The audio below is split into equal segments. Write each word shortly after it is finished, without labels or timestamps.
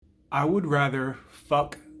I would rather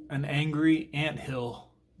fuck an angry anthill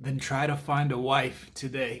than try to find a wife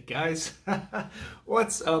today, guys.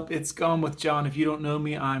 What's up? It's Gone with John. If you don't know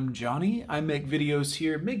me, I'm Johnny. I make videos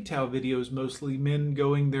here, MGTOW videos, mostly men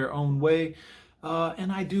going their own way. And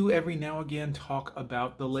I do every now and again talk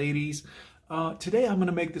about the ladies. Today I'm going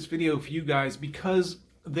to make this video for you guys because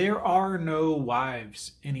there are no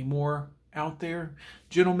wives anymore out there.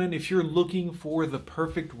 Gentlemen, if you're looking for the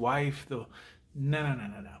perfect wife,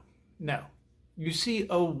 no. You see,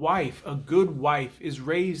 a wife, a good wife, is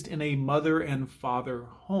raised in a mother and father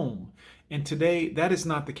home. And today, that is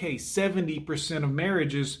not the case. 70% of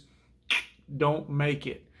marriages don't make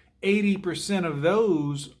it. 80% of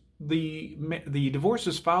those, the divorce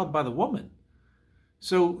is filed by the woman.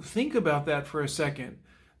 So think about that for a second.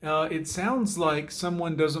 It sounds like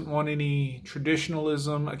someone doesn't want any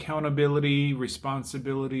traditionalism, accountability,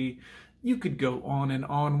 responsibility. You could go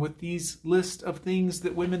on with these list of things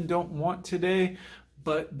that women don't want today.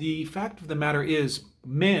 But the fact of the matter is,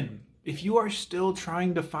 men, if you are still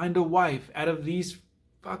trying to find a wife out of these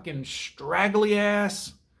fucking straggly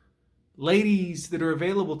ass ladies that are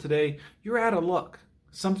available today, you're out of luck.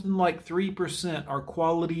 Something like 3% are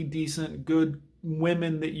quality, decent, good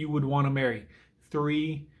women that you would want to marry.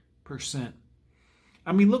 3%.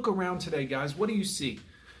 I mean, look around today, guys. What do you see?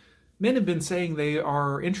 Men have been saying they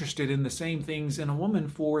are interested in the same things in a woman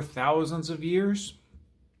for thousands of years.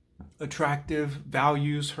 Attractive,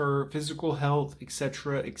 values her physical health,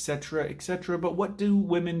 etc., etc., etc. But what do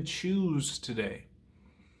women choose today?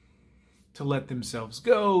 To let themselves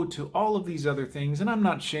go, to all of these other things. And I'm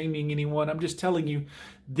not shaming anyone. I'm just telling you,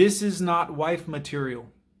 this is not wife material.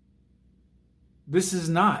 This is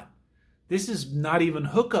not. This is not even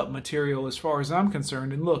hookup material as far as I'm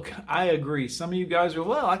concerned. And look, I agree. Some of you guys are,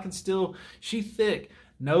 well, she's thick.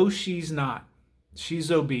 No, she's not. She's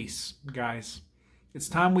obese, guys. It's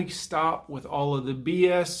time we stop with all of the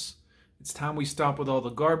BS. It's time we stop with all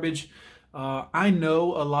the garbage. I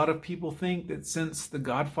know a lot of people think that since the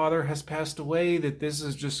Godfather has passed away, that this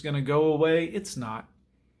is just going to go away. It's not.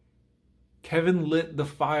 Kevin lit the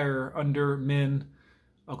fire under men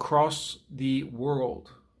across the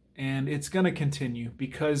world. And it's going to continue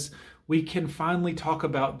because we can finally talk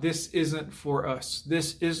about this isn't for us.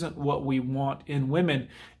 This isn't what we want in women.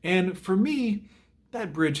 And for me,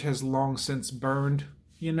 that bridge has long since burned,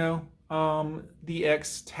 The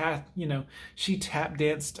ex, she tap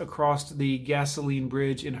danced across the gasoline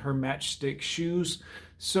bridge in her matchstick shoes.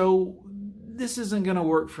 So this isn't going to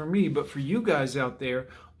work for me. But for you guys out there,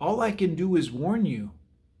 all I can do is warn you.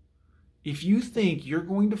 If you think you're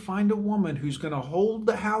going to find a woman who's going to hold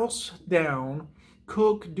the house down,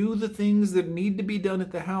 cook, do the things that need to be done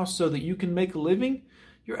at the house so that you can make a living,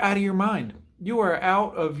 you're out of your mind. You are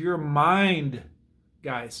out of your mind,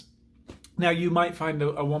 guys. Now, you might find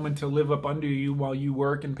a woman to live up under you while you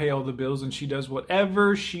work and pay all the bills, and she does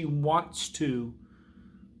whatever she wants to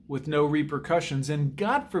with no repercussions. And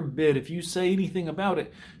God forbid, if you say anything about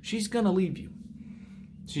it, she's going to leave you.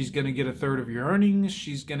 She's going to get a third of your earnings.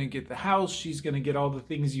 She's going to get the house. She's going to get all the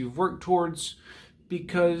things you've worked towards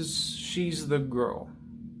because she's the girl,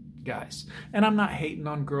 guys. And I'm not hating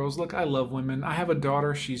on girls. Look, I love women. I have a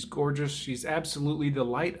daughter. She's gorgeous. She's absolutely the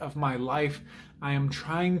light of my life. I am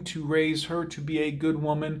trying to raise her to be a good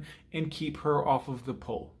woman and keep her off of the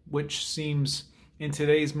pole, which seems in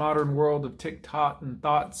today's modern world of TikTok and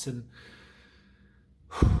thoughts and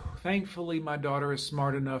thankfully, my daughter is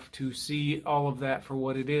smart enough to see all of that for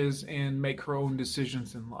what it is and make her own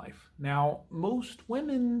decisions in life. Now, most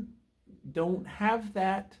women don't have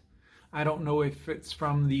that. I don't know if it's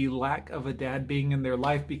from the lack of a dad being in their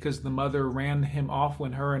life because the mother ran him off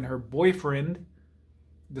when her and her boyfriend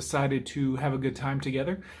decided to have a good time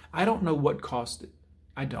together. I don't know what caused it.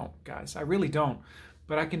 I don't, guys. I really don't.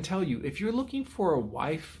 But I can tell you, if you're looking for a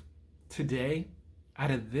wife today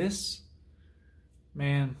out of this,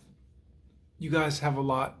 man, you guys have a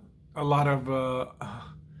lot of,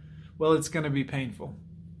 it's going to be painful.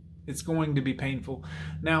 It's going to be painful.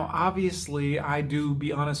 Now, obviously, I do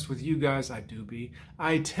be honest with you guys.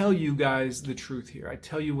 I tell you guys the truth here. I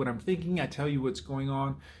tell you what I'm thinking. I tell you what's going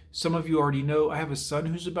on. Some of you already know I have a son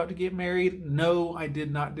who's about to get married. No, I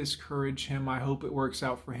did not discourage him. I hope it works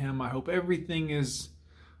out for him. I hope everything is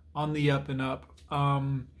on the up and up.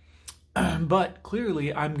 But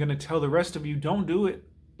clearly, I'm going to tell the rest of you, don't do it.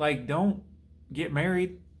 Don't get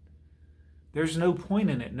married. There's no point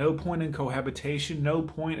in it. No point in cohabitation. No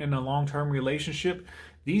point in a long-term relationship.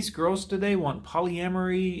 These girls today want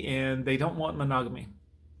polyamory and they don't want monogamy.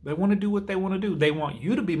 They want to do what they want to do. They want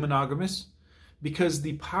you to be monogamous because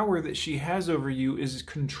the power that she has over you is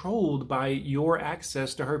controlled by your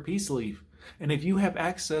access to her peace leave. And if you have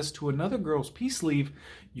access to another girl's peace leave,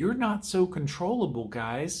 you're not so controllable,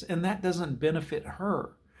 guys, and that doesn't benefit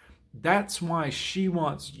her. That's why she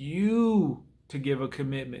wants you to give a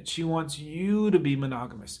commitment. She wants you to be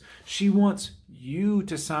monogamous. She wants you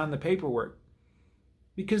to sign the paperwork.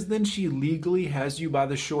 Because then she legally has you by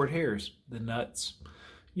the short hairs, the nuts.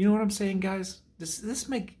 You know what I'm saying, guys? Does this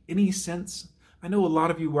make any sense? I know a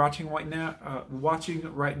lot of you watching right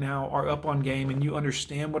now are up on game and you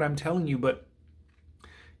understand what I'm telling you, but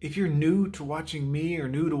if you're new to watching me or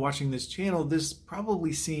new to watching this channel, this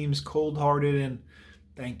probably seems cold-hearted, and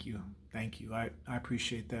thank you. I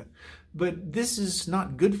appreciate that. But this is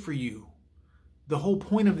not good for you. The whole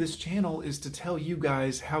point of this channel is to tell you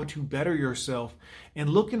guys how to better yourself. And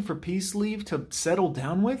looking for peace leave to settle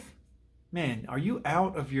down with? Man, are you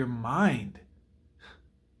out of your mind?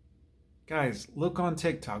 Guys, look on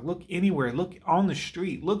TikTok. Look anywhere. Look on the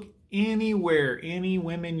street. Look anywhere. Any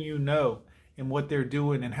women you know and what they're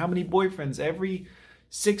doing and how many boyfriends. Every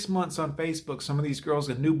 6 months on Facebook, some of these girls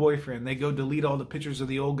get a new boyfriend. They go delete all the pictures of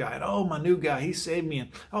the old guy. And, oh, my new guy, he saved me.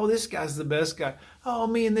 And, oh, this guy's the best guy. Oh,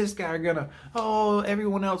 me and this guy are gonna. Oh,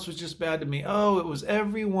 everyone else was just bad to me. Oh, it was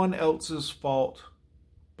everyone else's fault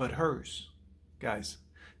but hers. Guys,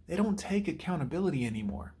 they don't take accountability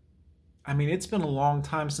anymore. I mean, it's been a long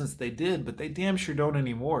time since they did, but they damn sure don't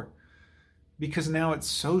anymore. Because now it's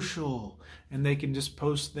social and they can just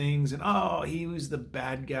post things and, oh, he was the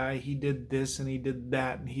bad guy. He did this and he did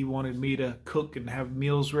that and he wanted me to cook and have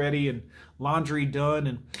meals ready and laundry done.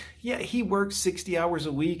 And yeah, he worked 60 hours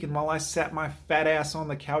a week, and while I sat my fat ass on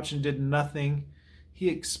the couch and did nothing, he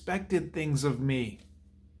expected things of me.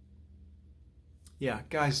 Yeah,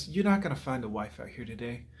 guys, you're not going to find a wife out here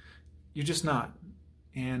today. You're just not.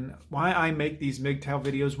 And why I make these MGTOW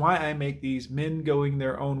videos, why I make these men going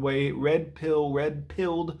their own way,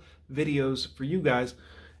 red-pilled videos for you guys,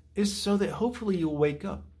 is so that hopefully you'll wake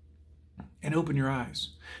up and open your eyes.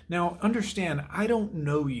 Now, understand, I don't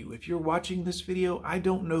know you. If you're watching this video, I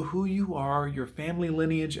don't know who you are, your family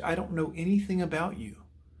lineage. I don't know anything about you.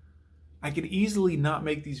 I could easily not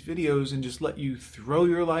make these videos and just let you throw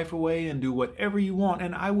your life away and do whatever you want,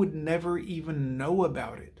 and I would never even know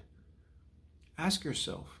about it. Ask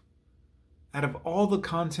yourself, out of all the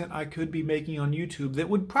content I could be making on YouTube that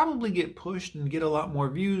would probably get pushed and get a lot more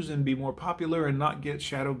views and be more popular and not get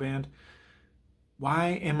shadow banned,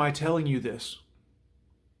 why am I telling you this?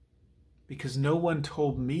 Because no one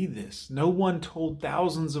told me this. No one told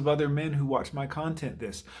thousands of other men who watch my content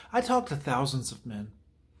this. I talk to thousands of men.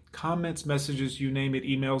 Comments, messages, you name it,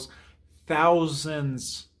 emails,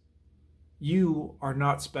 thousands. You are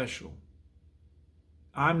not special.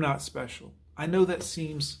 I'm not special. I know that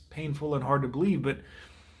seems painful and hard to believe, but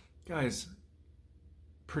guys,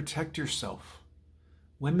 protect yourself.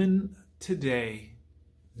 Women today,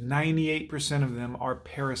 98% of them are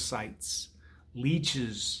parasites,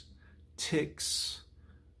 leeches, ticks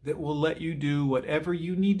that will let you do whatever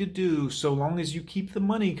you need to do so long as you keep the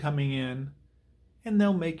money coming in, and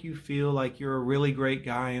they'll make you feel like you're a really great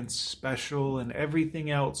guy and special and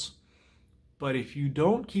everything else. But if you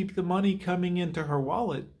don't keep the money coming into her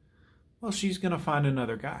wallet, well, she's going to find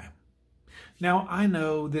another guy. Now, I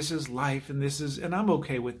know this is life and I'm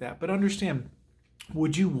okay with that, but understand,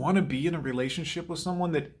 would you want to be in a relationship with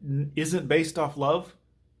someone that isn't based off love?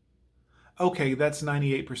 Okay, that's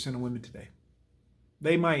 98% of women today.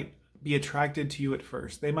 They might be attracted to you at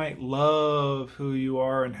first. They might love who you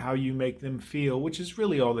are and how you make them feel, which is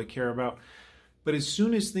really all they care about. But as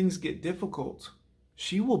soon as things get difficult,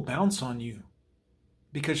 she will bounce on you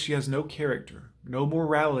because she has no character, no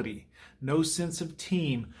morality, no sense of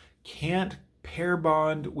team, can't pair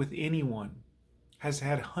bond with anyone, has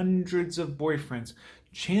had hundreds of boyfriends.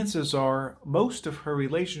 Chances are most of her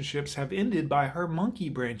relationships have ended by her monkey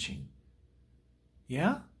branching.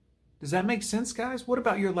 Yeah? Does that make sense, guys? What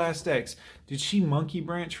about your last ex? Did she monkey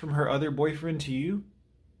branch from her other boyfriend to you?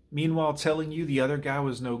 Meanwhile telling you the other guy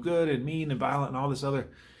was no good and mean and violent and all this other,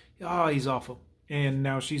 oh, he's awful. And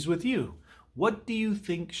now she's with you. What do you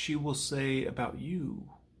think she will say about you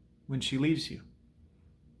when she leaves you?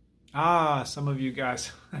 Ah, some of you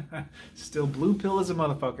guys still blue pill as a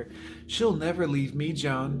motherfucker. She'll never leave me,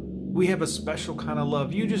 John. We have a special kind of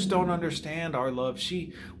love. You just don't understand our love.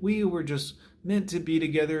 We were just meant to be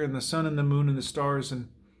together in the sun and the moon and the stars. And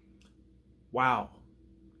wow,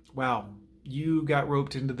 you got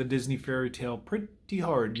roped into the Disney fairy tale pretty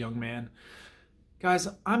hard, young man. Guys,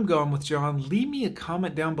 I'm gone with John. Leave me a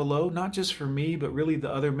comment down below, not just for me, but really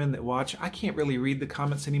the other men that watch. I can't really read the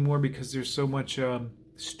comments anymore because there's so much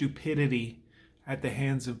stupidity at the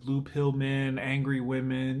hands of blue pill men, angry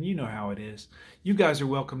women. You know how it is. You guys are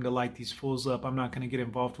welcome to light these fools up. I'm not going to get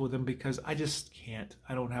involved with them because I just can't.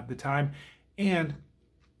 I don't have the time. And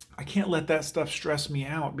I can't let that stuff stress me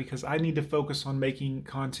out because I need to focus on making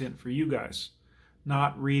content for you guys,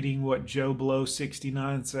 not reading what Joe Blow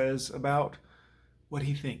 69 says about what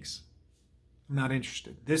he thinks. I'm not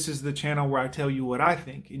interested. This is the channel where I tell you what I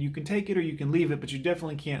think, and you can take it or you can leave it, but you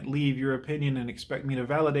definitely can't leave your opinion and expect me to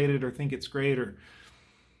validate it or think it's great, or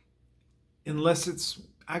unless it's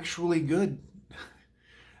actually good.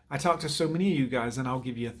 I talk to so many of you guys, and I'll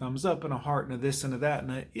give you a thumbs up and a heart and a this and a that,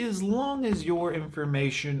 and as long as your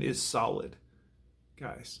information is solid,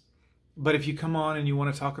 guys. But if you come on and you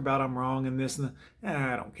want to talk about I'm wrong and this and that,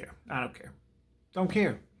 I don't care. I don't care. Don't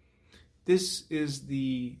care. This is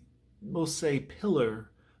the, we'll say,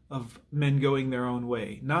 pillar of men going their own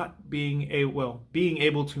way, not being being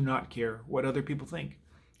able to not care what other people think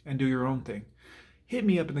and do your own thing. Hit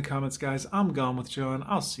me up in the comments, guys. I'm Gone with John.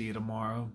 I'll see you tomorrow.